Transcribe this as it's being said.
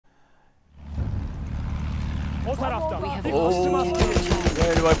O tarafta. Oh,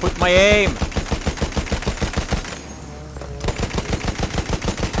 where do I put my aim?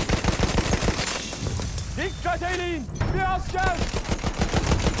 Dikkat edin. Bir asker.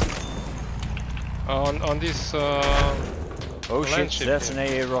 On this Oh shit, ship that's here.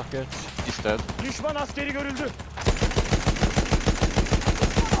 an AA rocket. He's dead. Düşman askeri görüldü.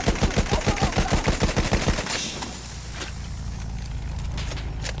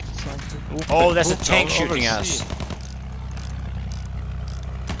 Oh, that's a tank shooting us.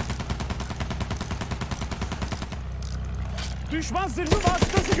 Düşman zırhlı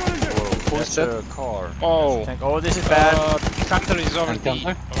vasıtası görüldü. That's a car. Oh. Tank. Oh, this is bad. Tractor is over And the.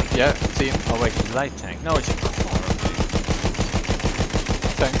 counter? Yeah, see him. Oh wait, light tank. No, it's a car.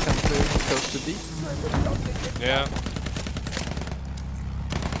 Tank counter close to D. Yeah.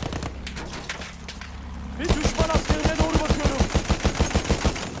 Bir düşman askerine doğru bakıyorum.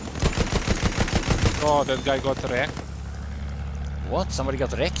 Oh, that guy got wrecked. What? Somebody got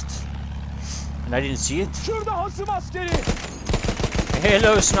wrecked? And I didn't see it? Şurada hasım askeri.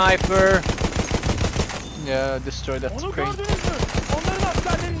 Hello, sniper! Yeah, destroy that Onu crane. gördünüz mü? Onların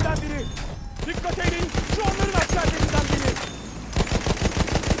askerlerinden biri. Dikkat edin. Şu onların askerlerinden biri.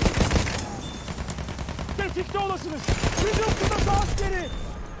 Tetikte olasınız. Hücum kıtası askeri.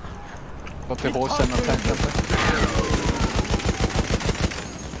 But the horse and no tank counter.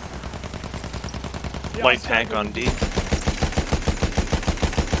 Light tank on D.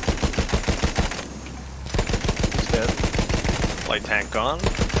 He's dead. Light tank gone.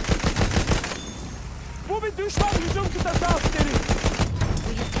 Bu bir düşman hücum kıtası askeri.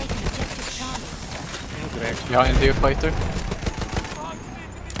 We have taken objective Charlie. Behind you, fighter.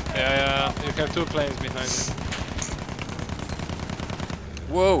 Yeah. You have two planes behind you.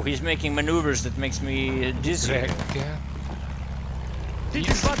 Whoa, he's making maneuvers that makes me dizzy. Yeah. Bir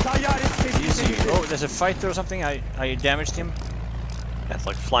düşman tayyaresi tespit Dizzy. edildi. Oh, there's a fighter or something. I damaged him. That's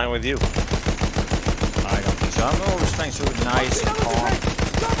like flying with you. I don't think so. I'm always flying so nice and Makinalı calm,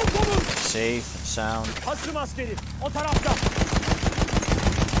 tüfek. Çabuk olun. safe and sound. Hasım askeri. O tarafta.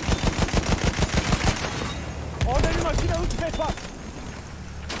 Orada bir makinalı tüfek var.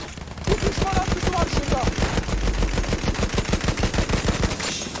 Bir düşman hattı var şurada.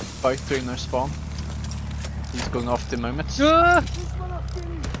 Fighter in our spawn. He's going off the moment. Düşman askeri.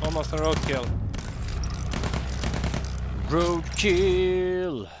 Almost a roadkill.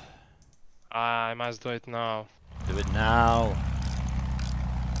 Roadkill. I must do it now. Do it now.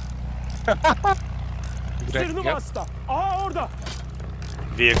 Zırhlı Yep. vasıta. Aha orada.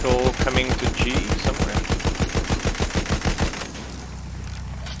 Vehicle coming to G somewhere.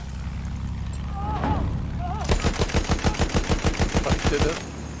 Fighter dead.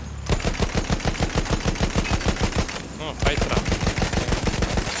 Oh, fight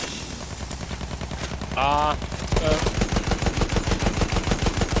trap.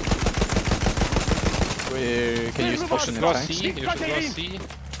 We can use potion in Go tanks. C. You should go C.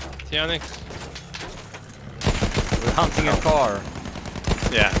 Tianix. We're hunting a car.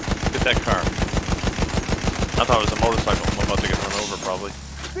 Yeah, get that car. I thought it was a motorcycle. I'm about to get run over probably.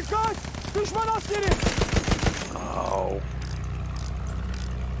 Dikkat. Düşman askeri. Oh.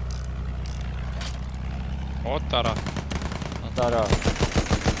 O taraf. Antara.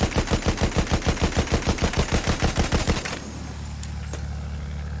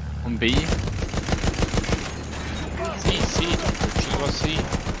 On B. C. Should go C.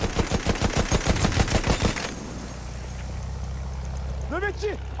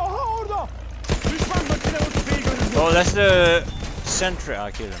 Nöbetçi. Aha orada. Düşman makinalı tüfeği görüldü. Oh, that's the sentry.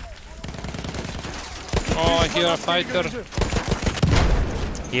 I killed him. Oh, I Düşman hear a askeri fighter. görüldü.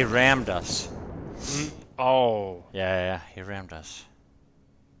 He rammed us. Oh. Yeah, he rammed us.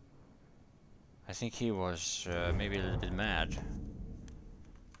 I think he was maybe a little bit mad.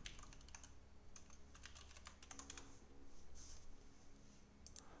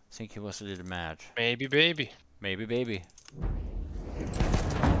 I think he was a little mad. Maybe baby. Maybe, baby.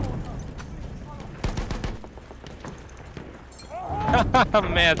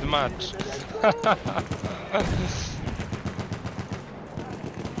 Mad match.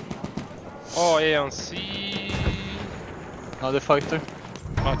 Oh, A on C. Another fighter.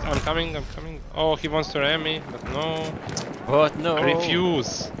 But I'm coming. Oh, he wants to ram me, but no. But no! I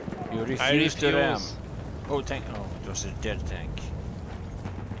refuse. You I refused to ram. refuse. Oh, tank. Oh, it was a dead tank.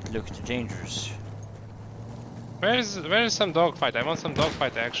 It looked dangerous. Where is some dogfight? I want some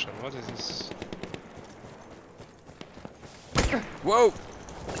dogfight action. What is this? Whoa!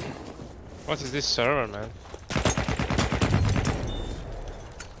 What is this server, man?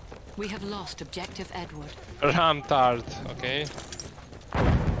 We have lost objective Edward. Ramtard, okay.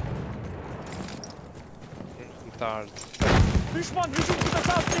 bastard. Düşman hücum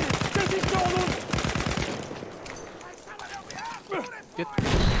kıtası askeri. Tetikte olun. Get.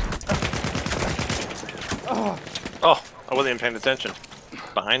 Oh, I wasn't even paying attention.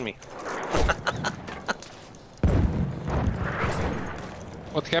 Behind me.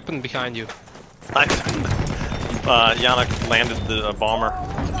 What happened behind you? Yannick landed the bomber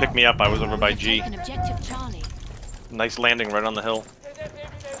to pick me up. I was over by G. An objective Charlie. Nice landing right on the hill.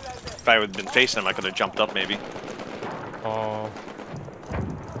 If I had been facing him, I could have jumped up maybe. Oh.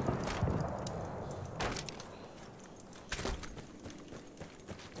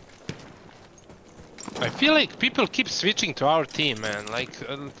 I feel like people keep switching to our team, man. Like,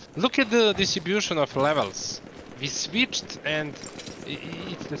 look at the distribution of levels. We switched and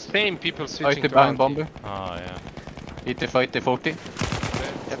it's the same people switching to our team. Bomber. Oh, yeah. IT 40.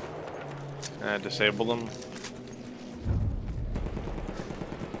 Disable them.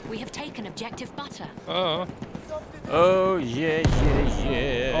 We have taken objective butter. Oh. Oh, yeah.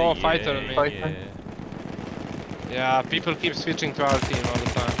 Oh, fighter, yeah, maybe. yeah. Yeah, people keep switching to our team all the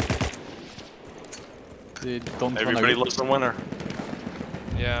time. They don't Everybody loves the winner.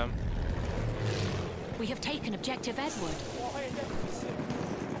 Yeah. We have taken objective Edward.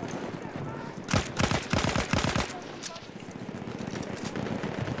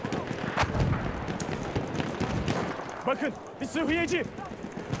 Bakın bir sıhhiyeci.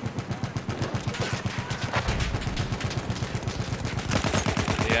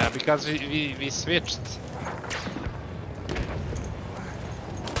 Yeah, because we switched.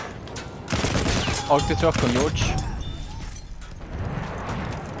 Arctic truck on George.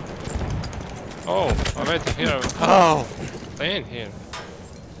 Oh, I'm waiting here. Oh! Stay in here.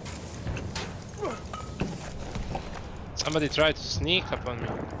 Somebody tried to sneak upon me.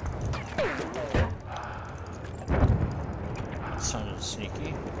 Sounded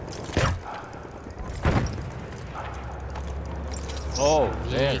sneaky. Oh,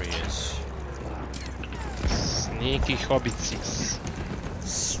 there he is. Sneaky hobbitses.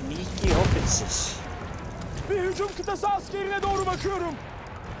 Sneaky hobbitses. Bir hücum kıtası askerine doğru bakıyorum.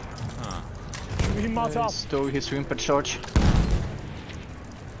 Şu mühimmatı al. Stole his wimped charge.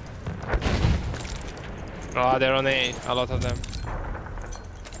 Oh, they're on A lot of them.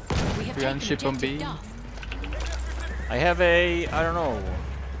 We have Grand taken ship on objective B. Duff. I have a, I don't know.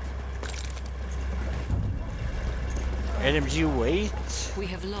 LMG weight? We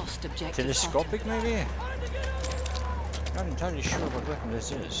have lost objective Telescopic maybe? Not entirely sure what weapon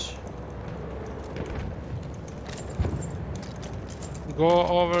this is. Go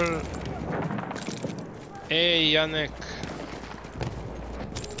over A, Yannick.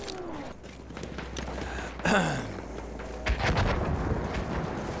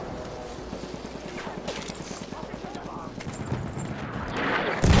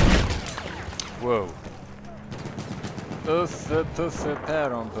 Whoa. Uffe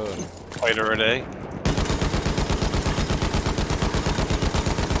päronpöl. Fighter at A.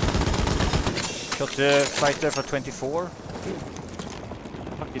 Shot the fighter for 24.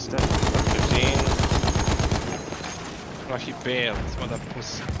 Fuck is that? 15. Oh, he bailed. What a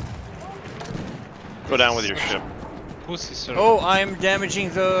pussy. Go down with your ship. Pussy, sir. Oh, I'm damaging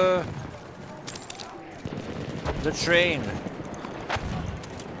the train.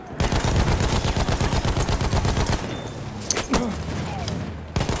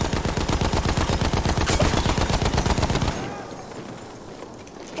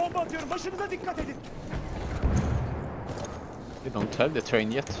 Bomba atıyorum. Başınıza dikkat edin. They don't have the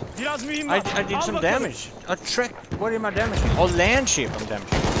train yet. Biraz mühimmat. I did Al some bakalım. damage. A track. What am I damaging? Oh, land ship I'm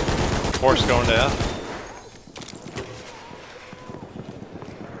damaging. Force going to F.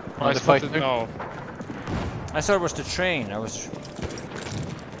 I the spotted fighter. no. I thought it was the train. I was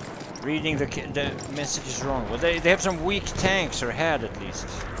reading the messages wrong. Well, they have some weak tanks ahead at least.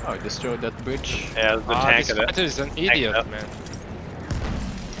 Oh, I destroyed that bridge. Yeah, the tank This at F. fighter is an idiot, up. man.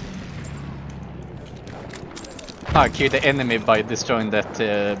 I killed the enemy by destroying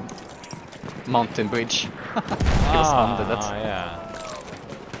that mountain bridge. He was under that. Yeah.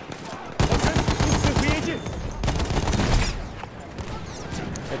 Bakın bir sıhhiyeci.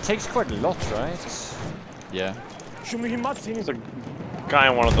 It takes quite a lot, right? Yeah. Şu mühimmat senin. There's a guy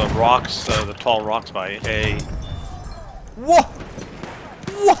on one of the rocks, the tall rocks by A. What?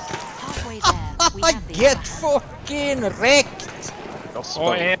 Halfway there, we have the Get upper hand. fucking wrecked!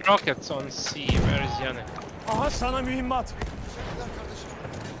 Oh, air rockets on C. Where is Yannick? Aha sana mühimmat.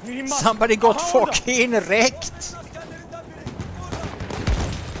 Mühimmat. Somebody got Aha orada. fucking wrecked!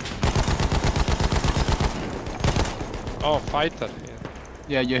 Oh, fighter.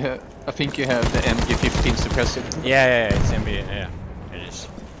 Yeah, you have. I think you have the MG15 suppressor. Yeah, it's NBA, yeah. It is.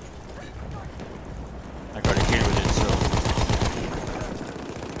 I got a kill with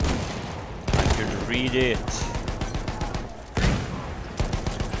Read it.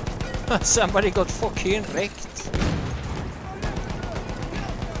 Somebody got fucking wrecked.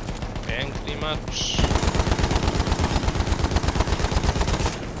 BenQ rematch.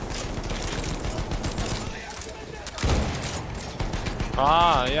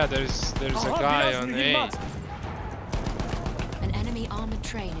 Ah, yeah, there's a guy on A. An enemy armored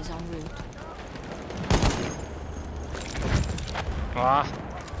train is en route. Ah.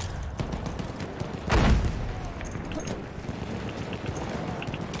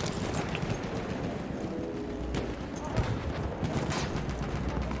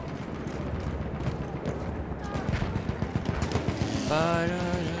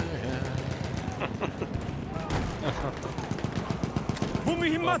 Bu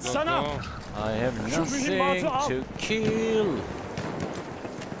mühimmat sana. I have nothing to kill.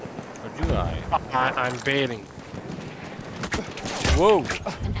 Or do I? I'm bailing. Whoa!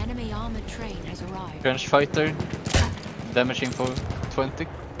 An enemy armored train has arrived. French fighter. Damage info 20.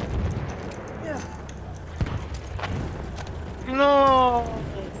 No!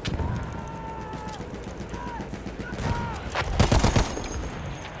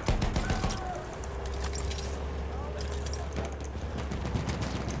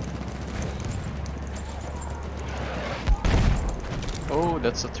 Oh,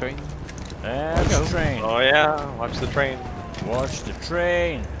 that's a train. That's the train. Oh yeah, watch the train. Watch the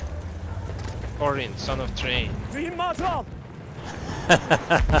train. Corin, son of train. Mühimmatı al.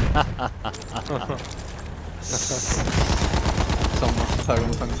 Someone's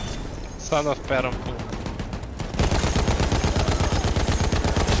targeting. Son of Perampu.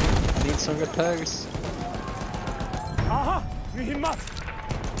 Need some repairs. Aha, mühimmat.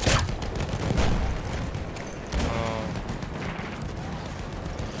 Oh.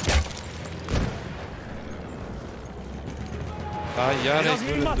 Ah, yeah, Biraz they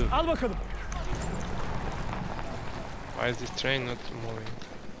mühimmat. will do. Al bakalım. Why is this train not moving?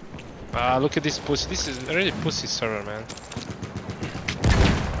 Ah, look at this pussy. This is really pussy server, man.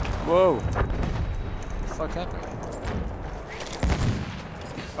 Whoa! What the fuck happened?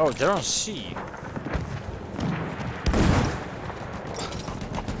 Oh, they're on C.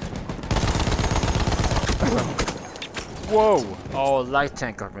 Whoa! Oh, light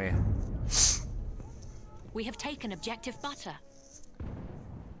tank got me. We have taken objective butter.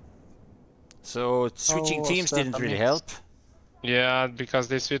 So switching Oh, teams what's that didn't really mix? help. Yeah, because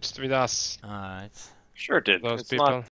they switched with us. Alright. Sure it did. Those It's people. not